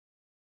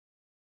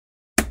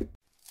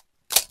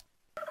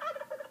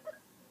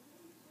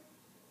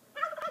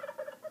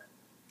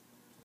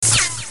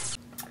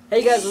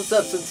Hey guys, what's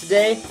up? So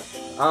today,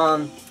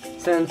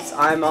 since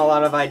I'm all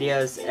out of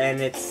ideas and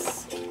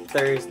it's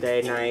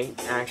Thursday night,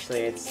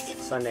 actually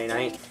it's Sunday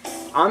night,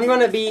 I'm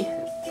gonna be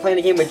playing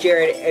a game with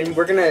Jared, and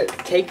we're gonna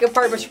take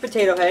apart Mr.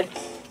 Potato Head,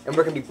 and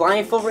we're gonna be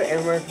blindfolded,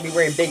 and we're gonna be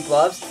wearing big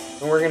gloves,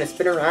 and we're gonna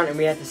spin around, and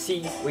we have to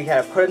see, we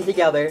gotta put them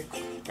together,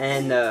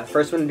 and the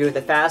first one to do it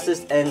the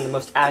fastest and the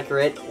most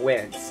accurate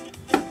wins.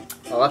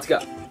 So let's go.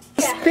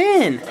 Yeah.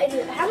 Spin!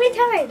 How many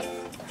times?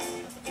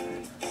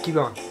 Keep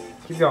going.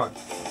 Keep going.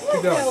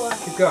 Keep going.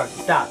 Keep going.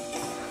 Stop.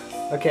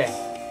 Okay.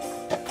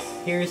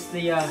 Here's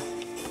the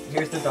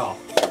doll.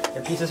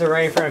 The pieces are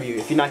right in front of you.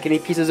 If you knock any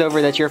pieces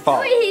over, that's your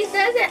fault. Wait, he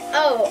says it.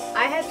 Oh,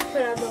 I have to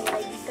put on the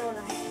legs, don't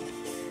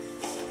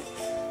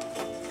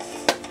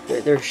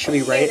I? There should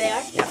be right. Here they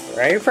are. Yeah,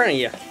 right in front of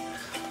you.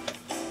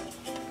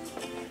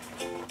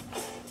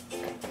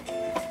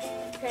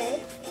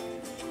 Okay.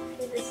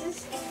 This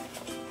is.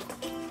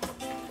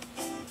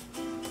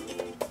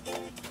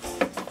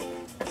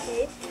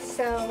 Okay,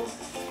 so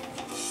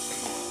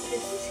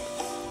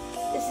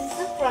this is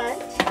the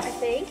front, I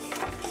think.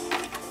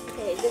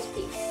 Okay, this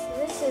piece.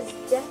 This is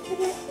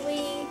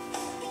definitely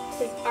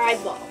his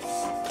eyeballs.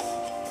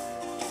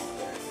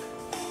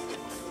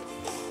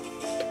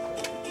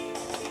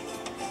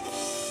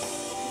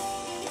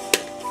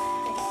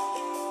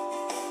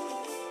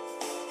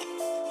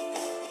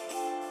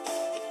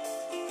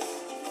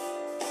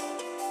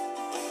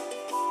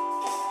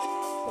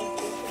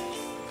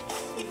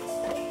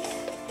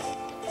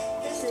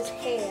 This is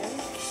hand.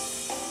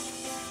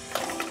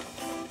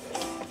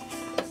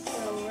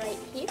 So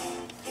right here.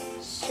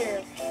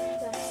 Sure,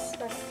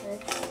 that's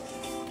good.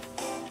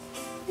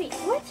 Wait,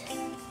 what?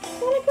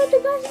 Why did I put the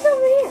glasses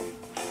over here?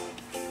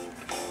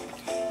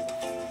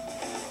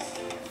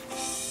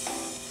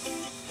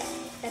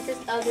 That's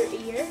his other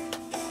ear.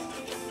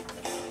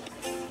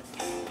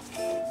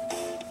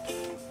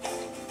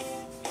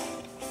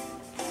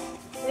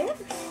 Where?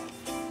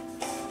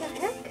 The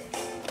heck?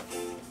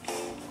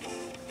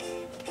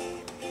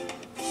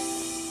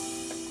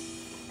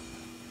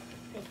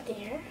 Right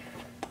there.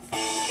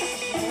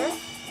 There.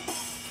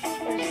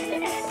 There's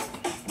this.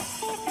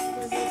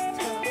 This is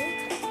tongue.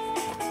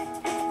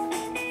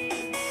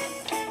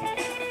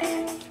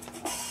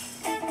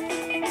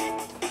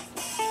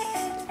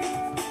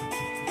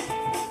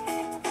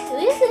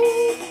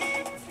 Lizzie!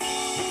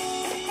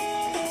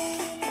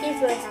 He's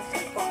going to have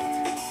some fun.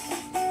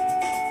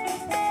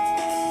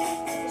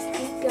 Just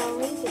keep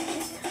going. Just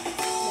keep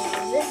going.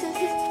 Now this is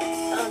his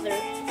other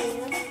hand.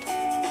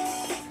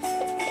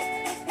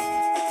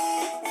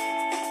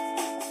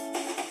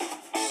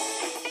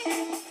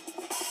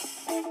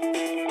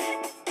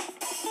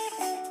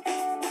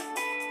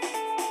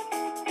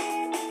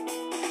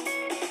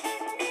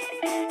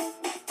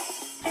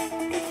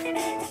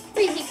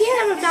 Wait, you can't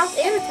have a mouth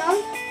and a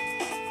tongue.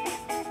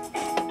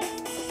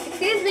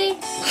 Excuse me.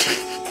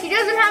 He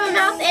doesn't have a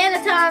mouth and a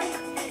tongue.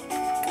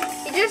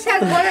 He just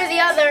has one or the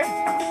other.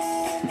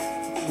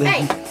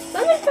 Hey,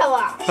 something fell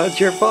off. That's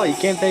your fault. You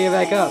can't pick it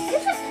back up.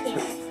 It's a can.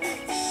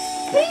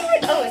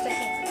 Favorite? Oh, it's a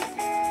can.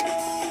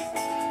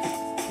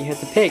 You have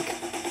to pick.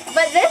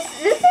 But this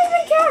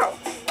doesn't count.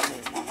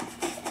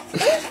 I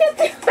just got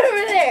it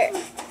over there.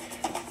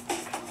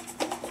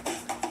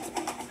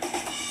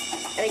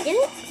 Did I get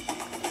it?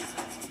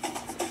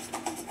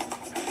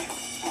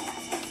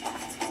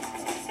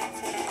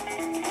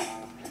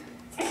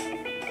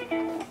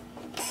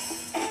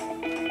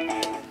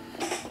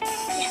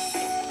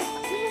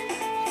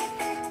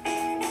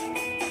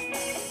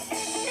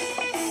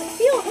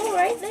 Feel a hole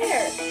right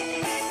there.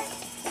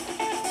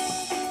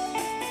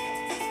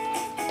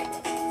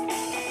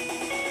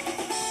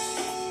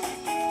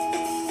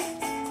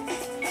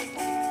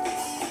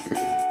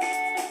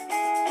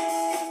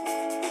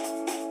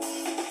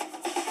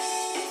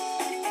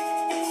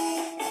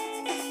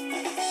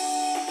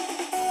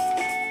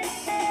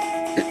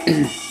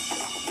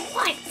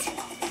 What?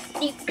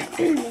 Do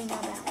you know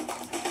about it?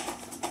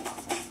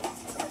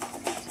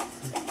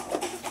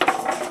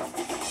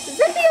 Is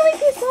that the only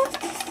piece left?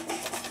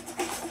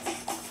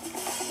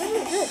 What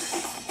is this?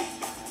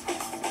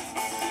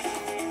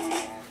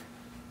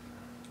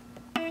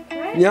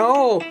 Right?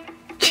 No,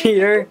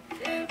 cheater.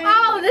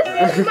 Oh, this is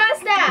his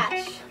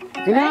mustache.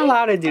 You're not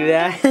allowed to do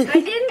that. I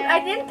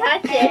didn't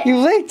touch it. You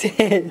licked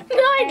it. No,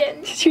 I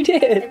didn't. Yes, you I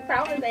did.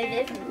 promise I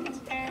didn't.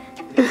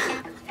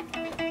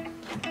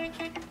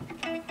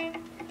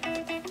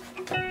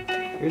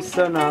 You're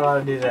so not allowed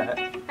to do that.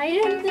 I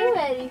didn't do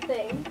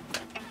anything.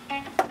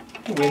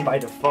 You win by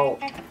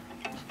default.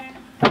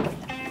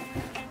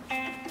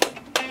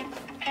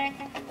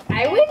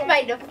 I win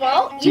by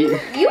default. You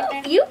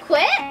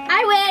quit.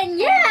 I win.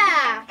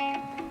 Yeah.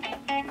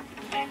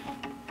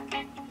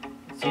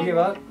 So you give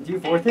up? Do you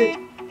fourth it?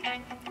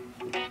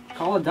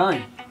 Call it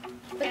done.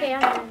 Okay,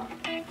 I'm done.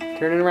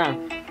 Turn it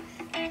around.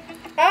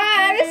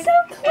 Ah, I was so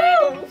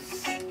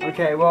close.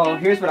 Okay, well,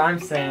 here's what I'm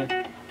saying.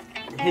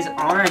 His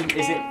arm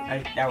isn't,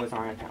 that was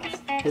on a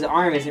pass. His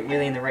arm isn't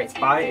really in the right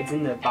spot. It's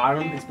in the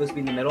bottom. It's supposed to be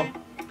in the middle.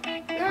 No,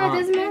 it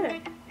doesn't matter.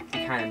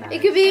 It kind of matters.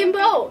 It could be in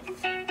both.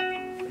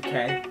 It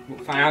Okay,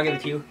 fine, I'll give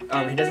it to you.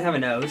 It doesn't have a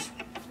nose.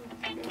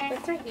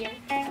 It's right here.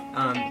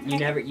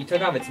 You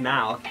took off its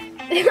mouth.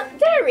 Did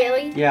I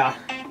really? Yeah.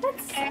 That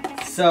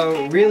sucks.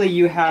 So, really,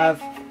 you have...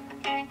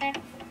 I'm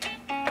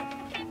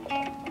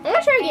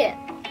gonna try again.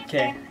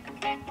 Okay.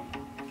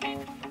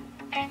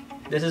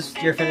 This is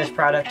your finished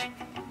product.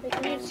 Wait,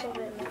 can you just hold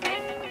it?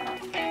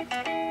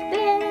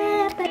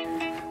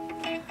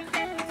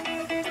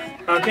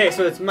 Okay,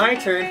 so it's my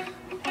turn.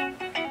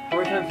 How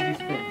many times did you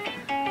spin?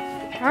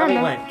 Tell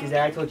me when, because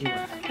I told you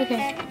when.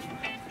 Okay.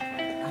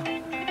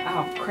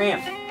 Ow,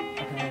 cramp.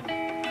 Okay.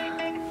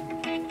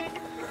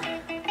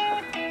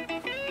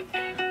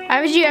 Why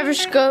would you ever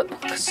scoot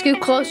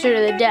closer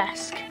to the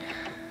desk?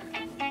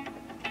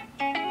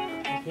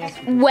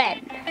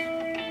 When?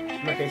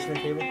 Am I facing the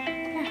table?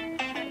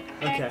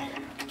 Yeah. Okay.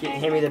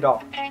 Hand me the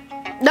doll.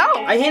 No!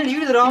 I handed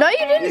you the doll. No, you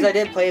didn't. Because I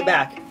did play it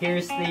back.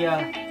 Here's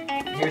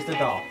the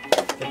doll.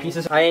 The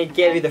pieces. I didn't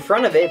give you the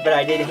front of it, but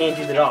I did hand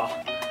you the doll.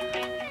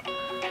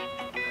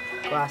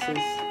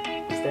 Glasses.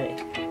 Stay.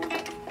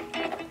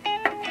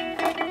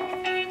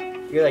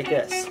 You're like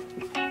this.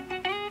 I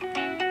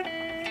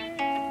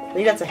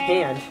think that's a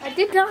hand. I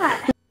did not.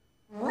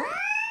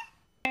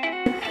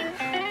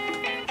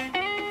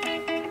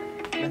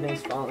 My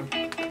thing's falling.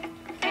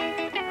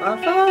 I'm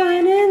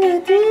falling in the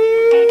deep.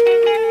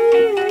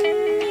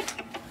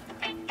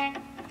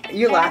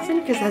 You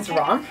laughing because that's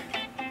wrong?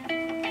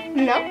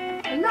 No,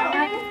 I'm not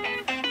laughing.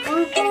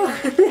 I'm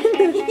falling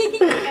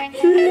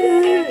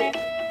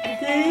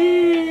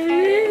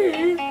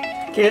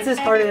Okay, this is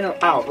harder than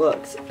how it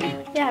looks.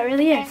 Yeah, it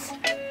really is.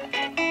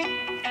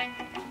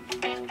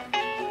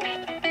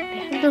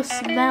 No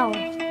smell,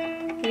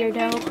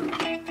 weirdo.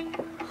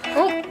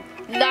 Oh,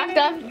 knocked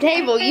off the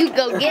table. You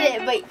go get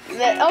it, but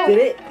oh. Did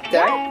it?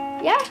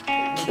 Yeah.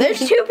 There's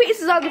 2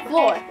 pieces on the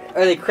floor.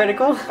 Are they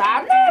critical?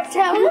 I'm not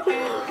telling.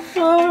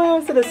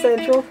 Oh, is it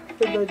essential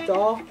for the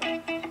doll?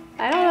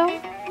 I don't know.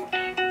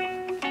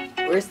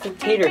 Where's the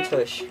tater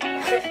tush?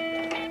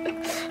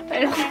 I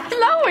don't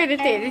know where the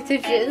tater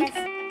tush is.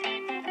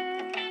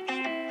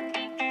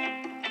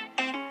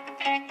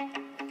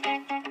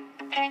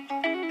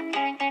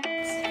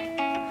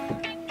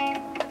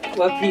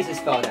 What pieces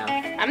fell down?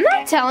 I'm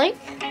not telling.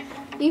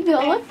 You can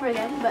go look for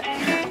them, but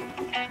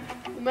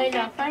you might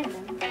not find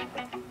them.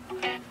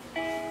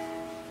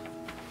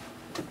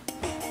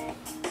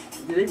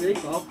 Did they really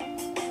fall?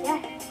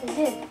 Yeah, they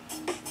did.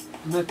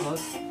 I'm not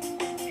close.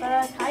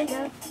 Kind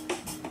of.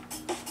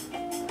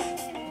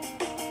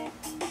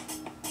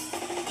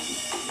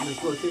 I'm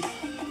closer.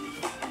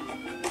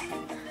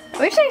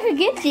 Wish I could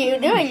get you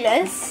doing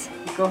this.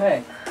 Go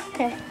ahead.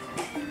 Okay.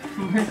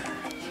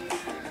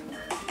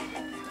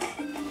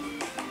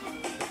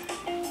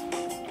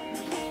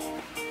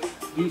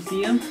 Do you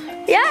see them?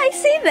 Yeah, I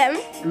see them.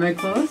 Am I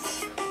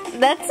close?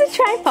 That's a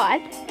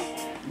tripod.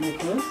 Am I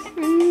close?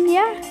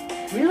 Yeah.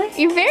 Really?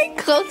 You're very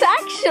close,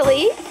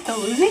 actually. Still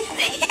losing?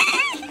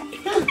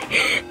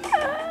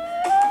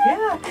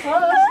 Yeah,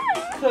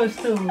 close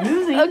to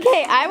losing.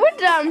 Okay, I would,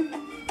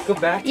 Go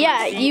back.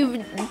 yeah,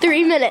 you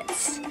 3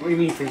 minutes. What do you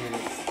mean 3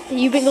 minutes?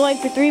 You've been going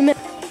for 3 minutes.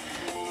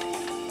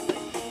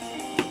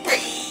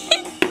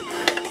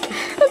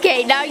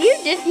 Okay, now you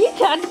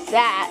touched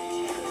that.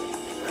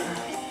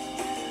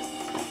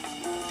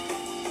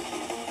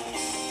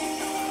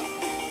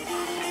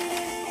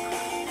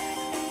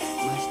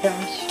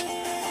 Mustache.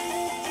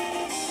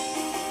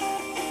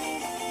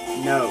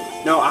 No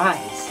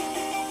eyes.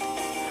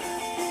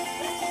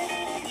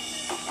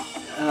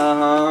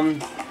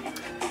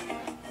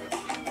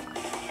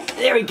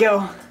 There we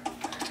go.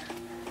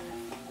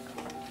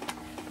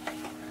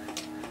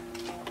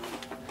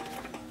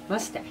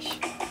 Mustache.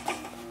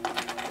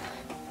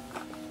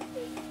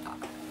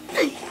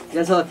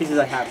 That's all the pieces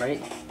I have,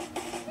 right?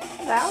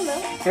 I don't know.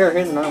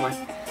 Here's another one.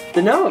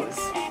 The nose.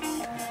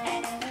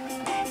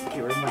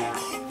 Okay, where's my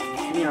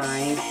eye? The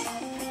eyes.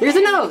 Here's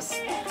the nose.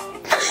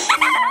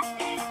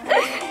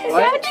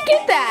 What? How'd you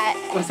get that?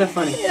 What's so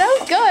funny? That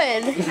was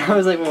good. Because I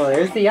was like, well,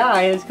 there's the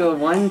eye. Let's go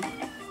one.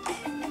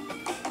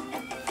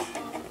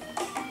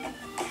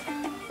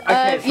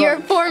 Okay, so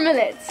you're 4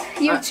 minutes.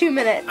 You have 2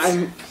 minutes.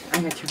 I'm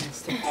at 2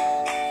 minutes too.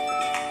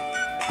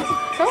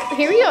 Oh,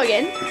 here we go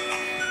again.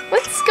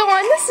 Let's go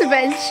on this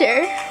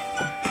adventure.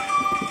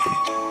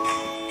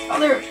 Oh,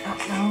 there.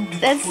 No.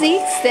 That's the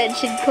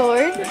extension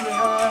cord.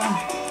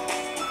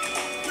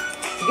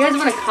 You guys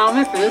want to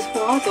comment for this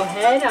wall? Go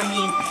ahead. I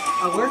mean,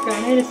 I'll work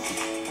on it.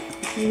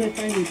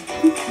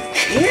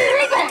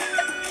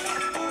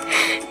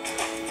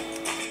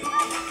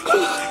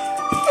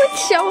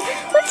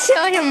 Let's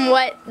show him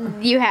what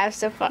you have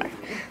so far.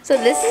 So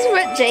this is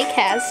what Jake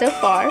has so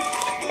far,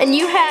 and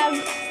you have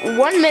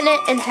 1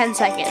 minute and 10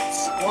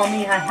 seconds. Well, I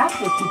mean, I have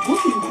to keep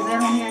looking because I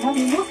don't have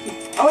any looking.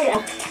 Oh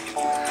yeah.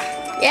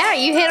 Yeah,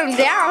 you hit him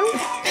down.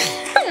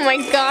 Oh my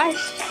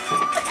gosh.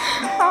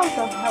 How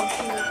the hell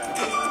can you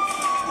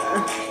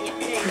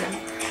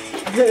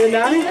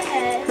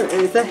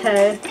It's a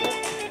head.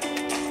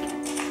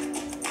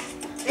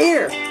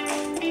 Ear.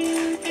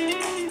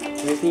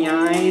 There's the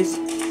eyes.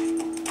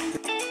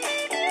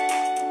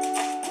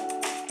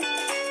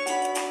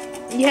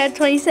 You had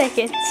 20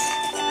 seconds.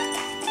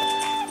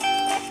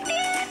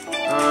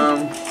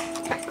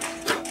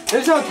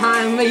 There's no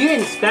time. You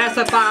didn't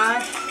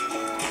specify.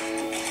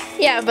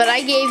 Yeah, but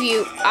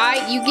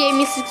you gave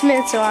me 6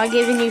 minutes, so I'm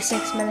giving you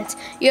 6 minutes.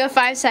 You have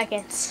 5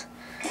 seconds.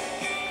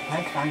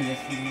 I found this.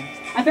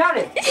 I found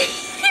it.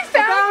 You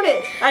found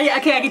it.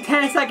 Okay, I get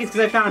 10 seconds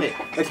because I found it.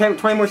 Or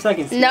 20 more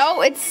seconds.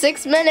 No, it's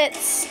 6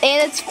 minutes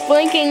and it's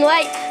blinking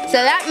light, so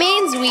that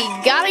means we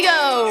gotta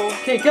go.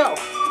 Okay, go.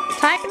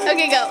 Time.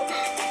 Okay, go.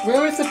 Where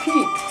was the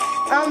peep?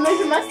 There's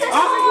a mustache.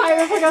 Oh,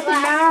 I forgot the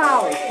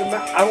mouth.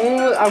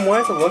 I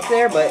wanted to look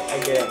there, but I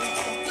didn't.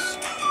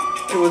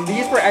 So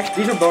these were extra.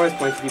 These are bonus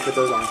points if you put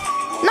those on.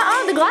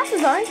 No, the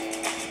glasses aren't.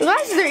 The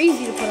glasses are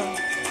easy to put on.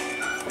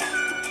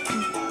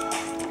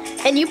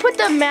 And you put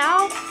the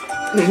mouth.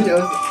 The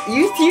nose.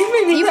 You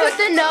made me. You put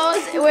the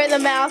nose where the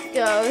mouth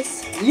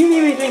goes. You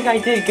made me think I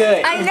did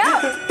good. I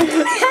know.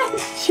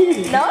 That's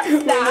cheating. No,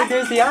 it's not.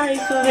 There's the eyes,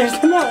 so there's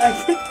the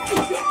nose.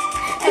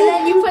 And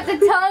then you put the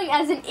tongue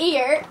as an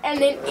ear,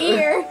 and an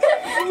ear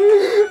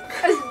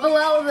is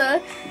below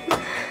the.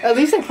 At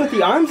least I put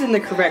the arms in the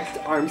correct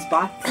arm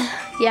spots.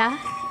 Yeah.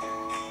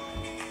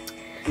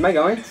 Am I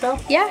going still?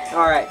 Yeah.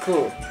 All right,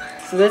 cool.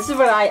 So this is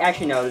what I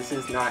actually know. This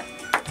is not.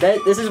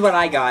 This is what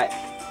I got.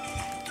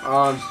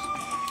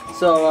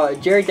 So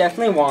Jerry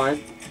definitely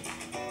won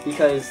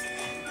because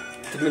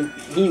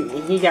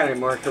he got it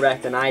more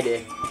correct than I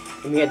did,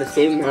 and we had the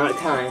same amount of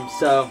time.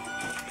 So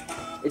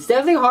it's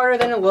definitely harder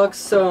than it looks.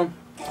 So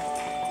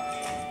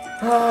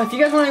if you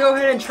guys want to go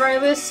ahead and try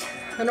this,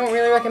 I don't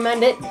really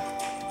recommend it.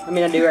 I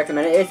mean, I do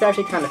recommend it. It's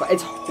actually kind of fun.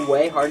 It's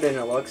way harder than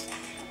it looks.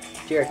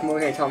 Jared, come over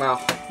here and tell them how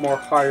more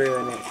harder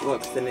than it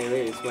looks than it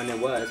is when it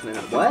was.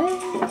 What?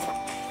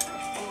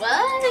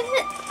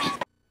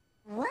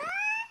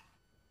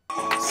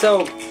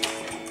 So,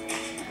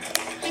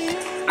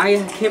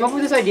 I came up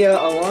with this idea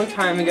a long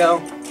time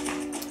ago,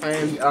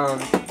 and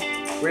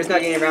we're just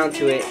not getting around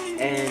to it.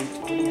 And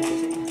what do you have to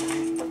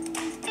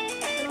say?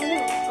 I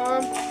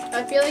don't know.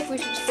 I feel like we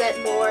should set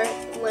more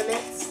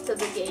limits to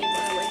the game,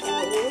 or like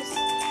rules.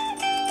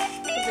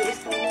 Because it was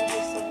kind of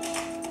just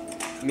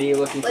like, Me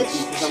looking for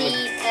let's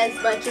cheat as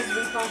much as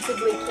we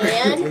possibly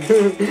can.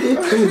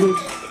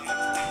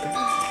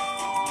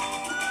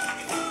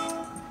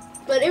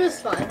 But it was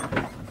fun.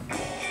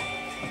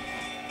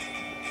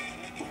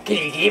 Can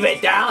you keep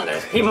it down?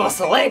 There's people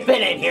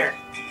sleeping in here.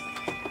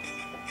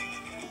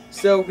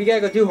 So we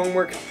gotta go do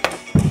homework.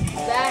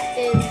 That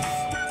is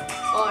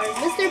our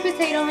Mr.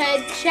 Potato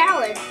Head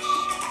challenge.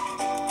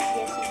 I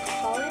guess you could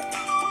call it.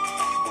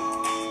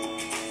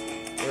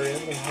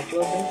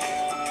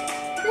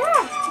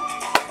 Yeah.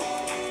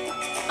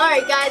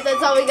 Alright guys,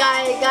 that's all we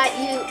got. I got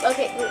you.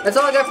 Okay. That's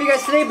all I got for you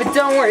guys today, but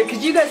don't worry,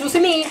 because you guys will see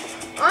me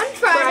On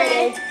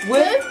Friday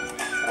with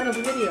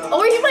another video.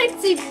 Or you might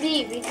see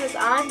me because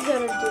I'm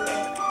gonna do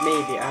it.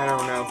 Maybe. I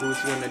don't know who's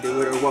gonna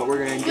do it or what we're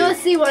gonna do. You'll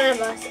see one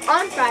of us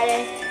on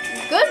Friday.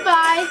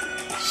 Goodbye.